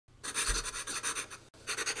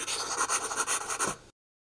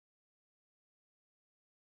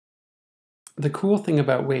The cool thing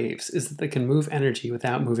about waves is that they can move energy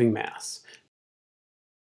without moving mass.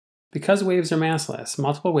 Because waves are massless,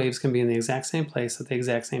 multiple waves can be in the exact same place at the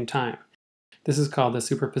exact same time. This is called the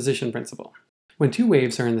superposition principle. When two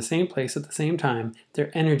waves are in the same place at the same time,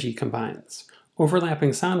 their energy combines.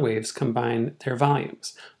 Overlapping sound waves combine their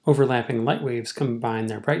volumes. Overlapping light waves combine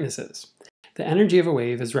their brightnesses. The energy of a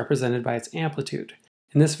wave is represented by its amplitude.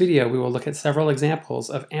 In this video, we will look at several examples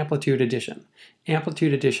of amplitude addition.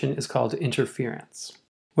 Amplitude addition is called interference.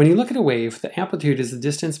 When you look at a wave, the amplitude is the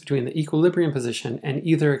distance between the equilibrium position and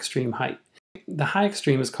either extreme height. The high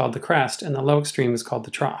extreme is called the crest, and the low extreme is called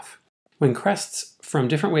the trough. When crests from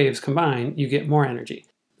different waves combine, you get more energy.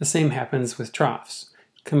 The same happens with troughs.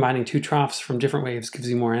 Combining two troughs from different waves gives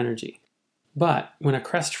you more energy. But when a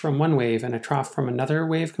crest from one wave and a trough from another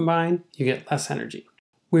wave combine, you get less energy.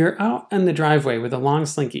 We're out in the driveway with a long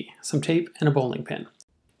slinky, some tape, and a bowling pin.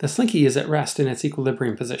 The slinky is at rest in its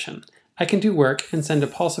equilibrium position. I can do work and send a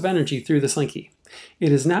pulse of energy through the slinky. It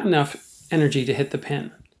is not enough energy to hit the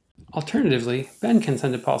pin. Alternatively, Ben can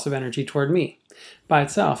send a pulse of energy toward me. By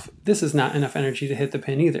itself, this is not enough energy to hit the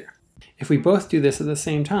pin either. If we both do this at the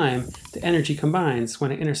same time, the energy combines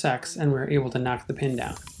when it intersects and we're able to knock the pin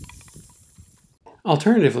down.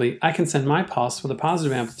 Alternatively, I can send my pulse with a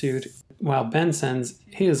positive amplitude while Ben sends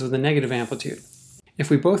his with a negative amplitude. If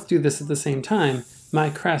we both do this at the same time, my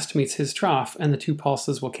crest meets his trough and the two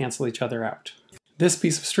pulses will cancel each other out. This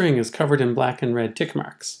piece of string is covered in black and red tick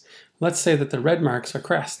marks. Let's say that the red marks are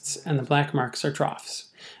crests and the black marks are troughs.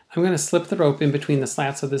 I'm going to slip the rope in between the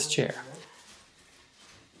slats of this chair.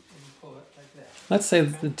 Let's say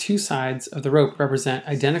that the two sides of the rope represent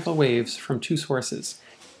identical waves from two sources,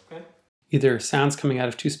 either sounds coming out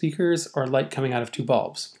of two speakers or light coming out of two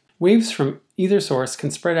bulbs. Waves from either source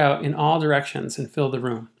can spread out in all directions and fill the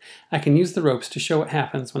room. I can use the ropes to show what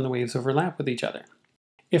happens when the waves overlap with each other.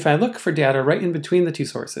 If I look for data right in between the two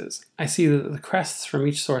sources, I see that the crests from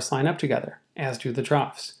each source line up together, as do the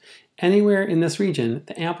troughs. Anywhere in this region,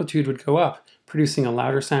 the amplitude would go up, producing a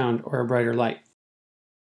louder sound or a brighter light.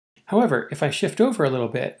 However, if I shift over a little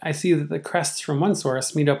bit, I see that the crests from one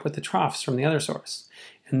source meet up with the troughs from the other source.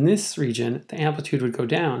 In this region, the amplitude would go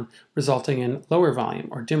down, resulting in lower volume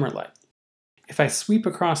or dimmer light. If I sweep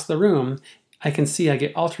across the room, I can see I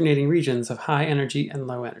get alternating regions of high energy and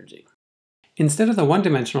low energy. Instead of the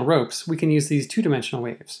one-dimensional ropes, we can use these two-dimensional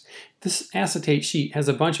waves. This acetate sheet has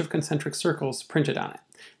a bunch of concentric circles printed on it.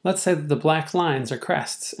 Let's say that the black lines are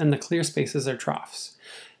crests and the clear spaces are troughs.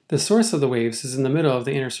 The source of the waves is in the middle of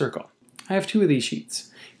the inner circle. I have two of these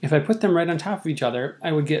sheets. If I put them right on top of each other,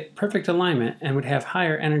 I would get perfect alignment and would have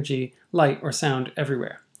higher energy, light, or sound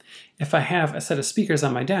everywhere. If I have a set of speakers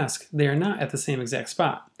on my desk, they are not at the same exact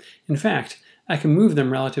spot. In fact, I can move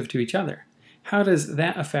them relative to each other. How does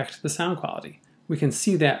that affect the sound quality? We can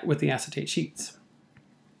see that with the acetate sheets.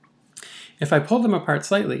 If I pull them apart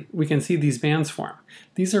slightly, we can see these bands form.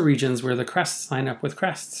 These are regions where the crests line up with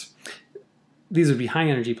crests. These would be high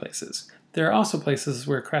energy places. There are also places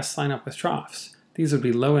where crests line up with troughs. These would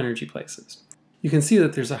be low energy places. You can see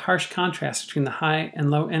that there's a harsh contrast between the high and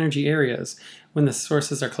low energy areas when the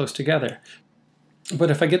sources are close together.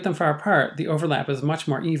 But if I get them far apart, the overlap is much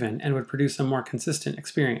more even and would produce a more consistent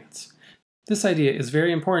experience. This idea is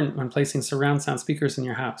very important when placing surround sound speakers in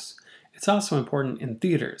your house. It's also important in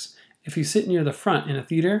theaters. If you sit near the front in a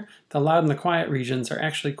theater, the loud and the quiet regions are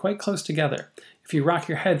actually quite close together. If you rock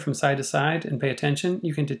your head from side to side and pay attention,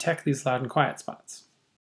 you can detect these loud and quiet spots.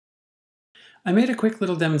 I made a quick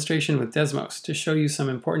little demonstration with desmos to show you some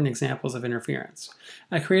important examples of interference.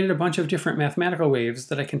 I created a bunch of different mathematical waves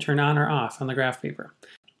that I can turn on or off on the graph paper.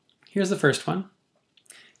 Here's the first one.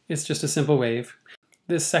 It's just a simple wave.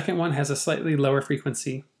 This second one has a slightly lower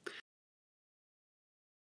frequency.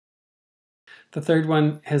 The third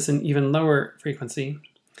one has an even lower frequency.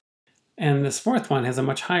 And this fourth one has a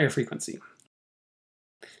much higher frequency.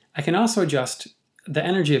 I can also adjust the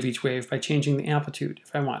energy of each wave by changing the amplitude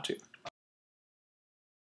if I want to.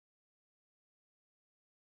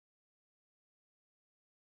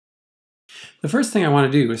 The first thing I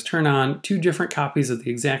want to do is turn on two different copies of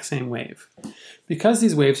the exact same wave. Because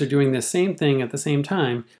these waves are doing the same thing at the same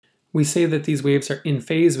time, we say that these waves are in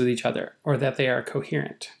phase with each other, or that they are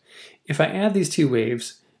coherent. If I add these two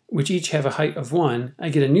waves, which each have a height of 1, I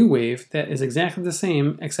get a new wave that is exactly the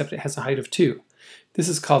same except it has a height of 2. This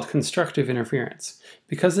is called constructive interference,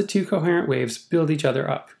 because the two coherent waves build each other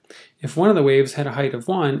up. If one of the waves had a height of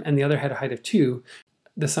 1 and the other had a height of 2,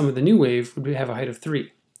 the sum of the new wave would have a height of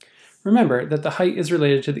 3. Remember that the height is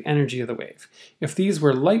related to the energy of the wave. If these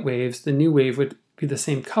were light waves, the new wave would be the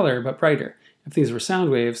same color but brighter. If these were sound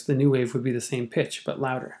waves, the new wave would be the same pitch but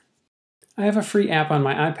louder. I have a free app on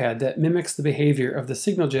my iPad that mimics the behavior of the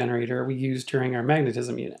signal generator we use during our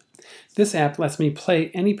magnetism unit. This app lets me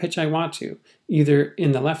play any pitch I want to, either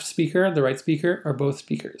in the left speaker, the right speaker, or both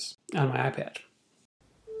speakers on my iPad.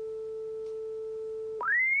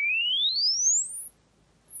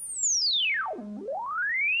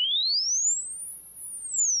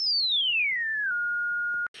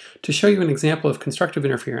 To show you an example of constructive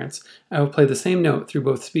interference, I will play the same note through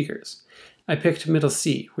both speakers. I picked middle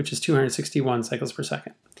C, which is 261 cycles per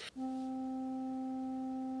second.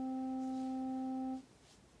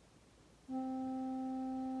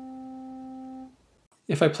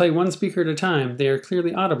 If I play one speaker at a time, they are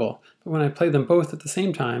clearly audible, but when I play them both at the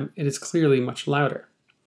same time, it is clearly much louder.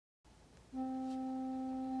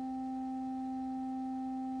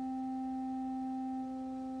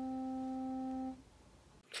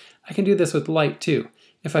 I can do this with light too.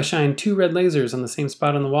 If I shine two red lasers on the same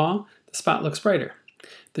spot on the wall, the spot looks brighter.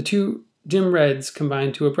 The two dim reds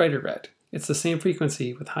combine to a brighter red. It's the same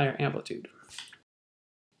frequency with higher amplitude.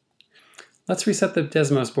 Let's reset the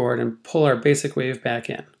desmos board and pull our basic wave back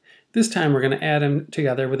in. This time we're going to add him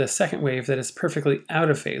together with a second wave that is perfectly out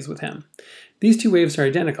of phase with him. These two waves are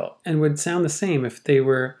identical and would sound the same if they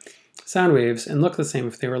were sound waves and look the same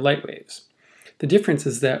if they were light waves. The difference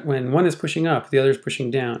is that when one is pushing up, the other is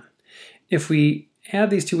pushing down. If we add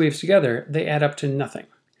these two waves together, they add up to nothing.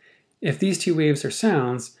 If these two waves are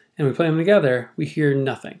sounds and we play them together, we hear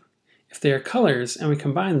nothing. If they are colors and we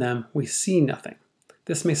combine them, we see nothing.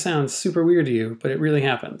 This may sound super weird to you, but it really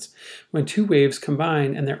happens. When two waves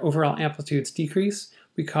combine and their overall amplitudes decrease,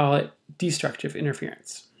 we call it destructive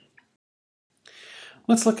interference.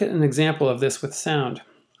 Let's look at an example of this with sound.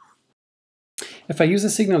 If I use a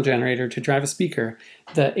signal generator to drive a speaker,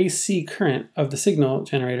 the AC current of the signal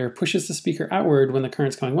generator pushes the speaker outward when the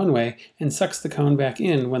current's going one way and sucks the cone back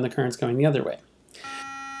in when the current's going the other way.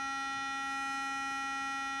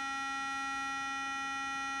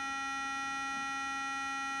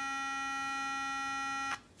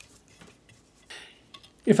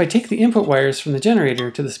 If I take the input wires from the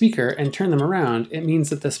generator to the speaker and turn them around, it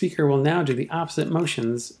means that the speaker will now do the opposite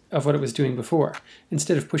motions of what it was doing before.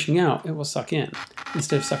 Instead of pushing out, it will suck in.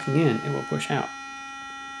 Instead of sucking in, it will push out.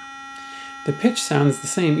 The pitch sounds the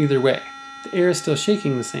same either way. The air is still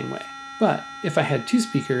shaking the same way. But if I had two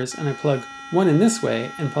speakers and I plug one in this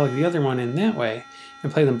way and plug the other one in that way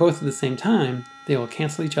and play them both at the same time, they will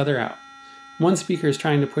cancel each other out. One speaker is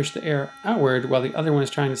trying to push the air outward while the other one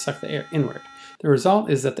is trying to suck the air inward. The result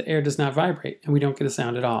is that the air does not vibrate and we don't get a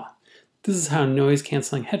sound at all. This is how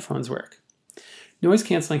noise-canceling headphones work.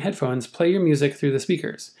 Noise-canceling headphones play your music through the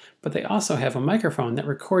speakers, but they also have a microphone that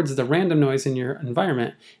records the random noise in your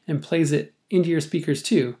environment and plays it into your speakers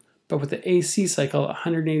too, but with the AC cycle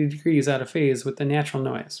 180 degrees out of phase with the natural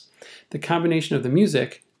noise. The combination of the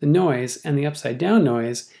music, the noise, and the upside-down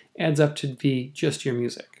noise adds up to be just your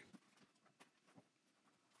music.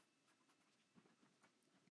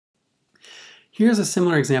 Here's a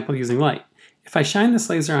similar example using light. If I shine this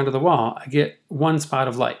laser onto the wall, I get one spot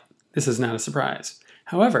of light. This is not a surprise.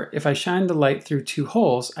 However, if I shine the light through two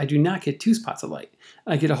holes, I do not get two spots of light.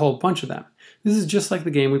 I get a whole bunch of them. This is just like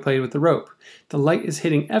the game we played with the rope. The light is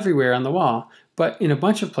hitting everywhere on the wall, but in a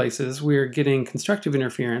bunch of places we're getting constructive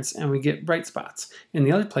interference and we get bright spots. In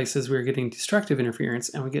the other places we're getting destructive interference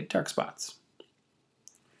and we get dark spots.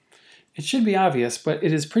 It should be obvious, but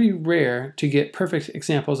it is pretty rare to get perfect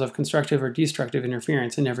examples of constructive or destructive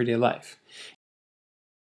interference in everyday life.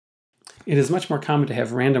 It is much more common to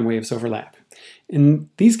have random waves overlap. In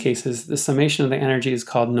these cases, the summation of the energy is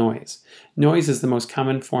called noise. Noise is the most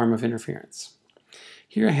common form of interference.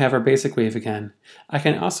 Here I have our basic wave again. I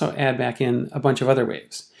can also add back in a bunch of other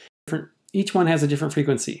waves. Each one has a different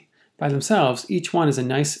frequency. By themselves, each one is a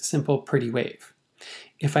nice, simple, pretty wave.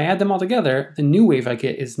 If I add them all together, the new wave I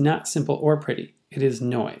get is not simple or pretty. It is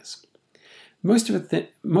noise. Most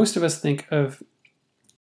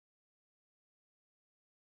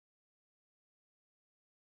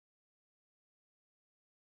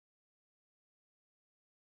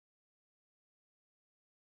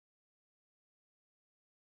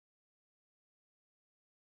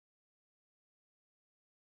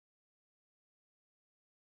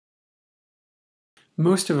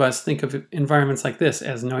of us think of environments like this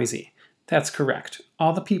as noisy. That's correct.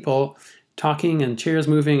 All the people talking and chairs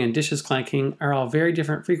moving and dishes clanking are all very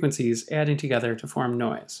different frequencies adding together to form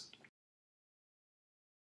noise.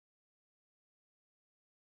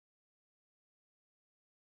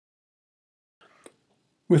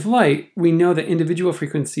 With light, we know that individual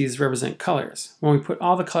frequencies represent colors. When we put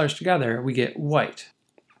all the colors together, we get white.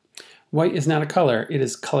 White is not a color, it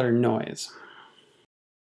is color noise.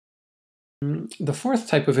 The fourth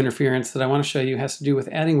type of interference that I want to show you has to do with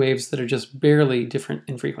adding waves that are just barely different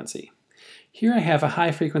in frequency. Here I have a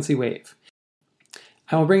high frequency wave.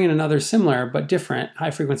 I will bring in another similar but different high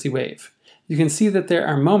frequency wave. You can see that there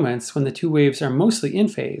are moments when the two waves are mostly in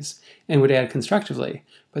phase and would add constructively,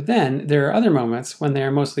 but then there are other moments when they are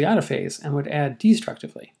mostly out of phase and would add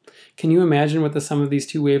destructively. Can you imagine what the sum of these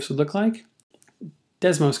two waves would look like?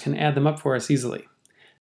 Desmos can add them up for us easily.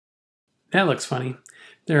 That looks funny.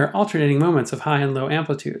 There are alternating moments of high and low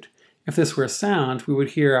amplitude. If this were sound, we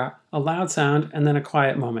would hear a loud sound and then a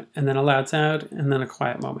quiet moment, and then a loud sound and then a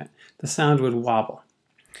quiet moment. The sound would wobble.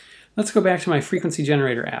 Let's go back to my frequency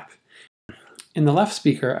generator app. In the left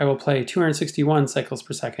speaker, I will play 261 cycles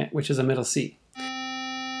per second, which is a middle C.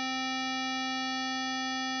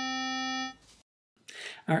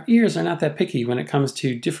 Our ears are not that picky when it comes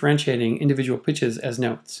to differentiating individual pitches as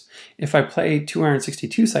notes. If I play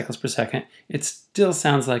 262 cycles per second, it still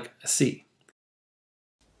sounds like a C.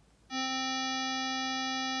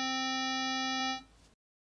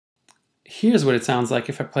 Here's what it sounds like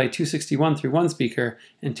if I play 261 through one speaker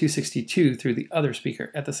and 262 through the other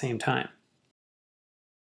speaker at the same time.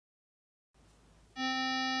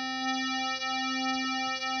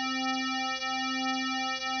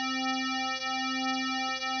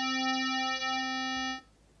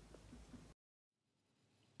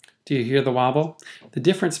 Do you hear the wobble? The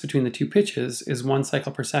difference between the two pitches is 1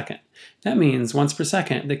 cycle per second. That means once per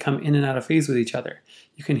second they come in and out of phase with each other.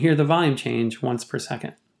 You can hear the volume change once per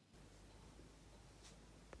second.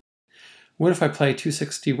 What if I play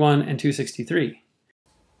 261 and 263?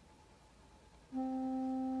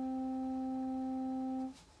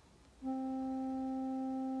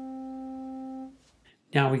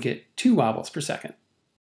 Now we get 2 wobbles per second.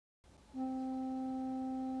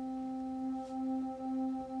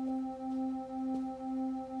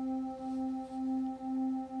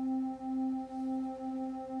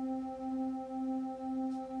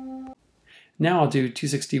 Now I'll do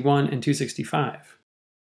 261 and 265.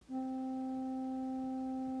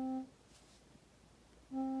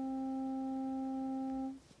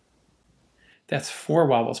 That's 4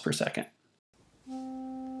 wobbles per second.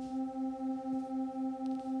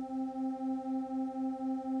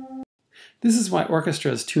 This is why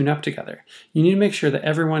orchestras tune up together. You need to make sure that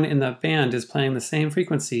everyone in the band is playing the same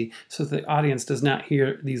frequency so that the audience does not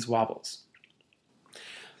hear these wobbles.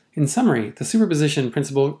 In summary, the superposition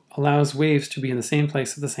principle allows waves to be in the same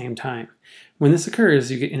place at the same time. When this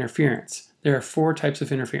occurs, you get interference. There are 4 types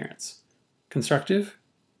of interference: constructive,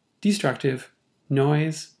 destructive,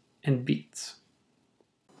 noise, and beats.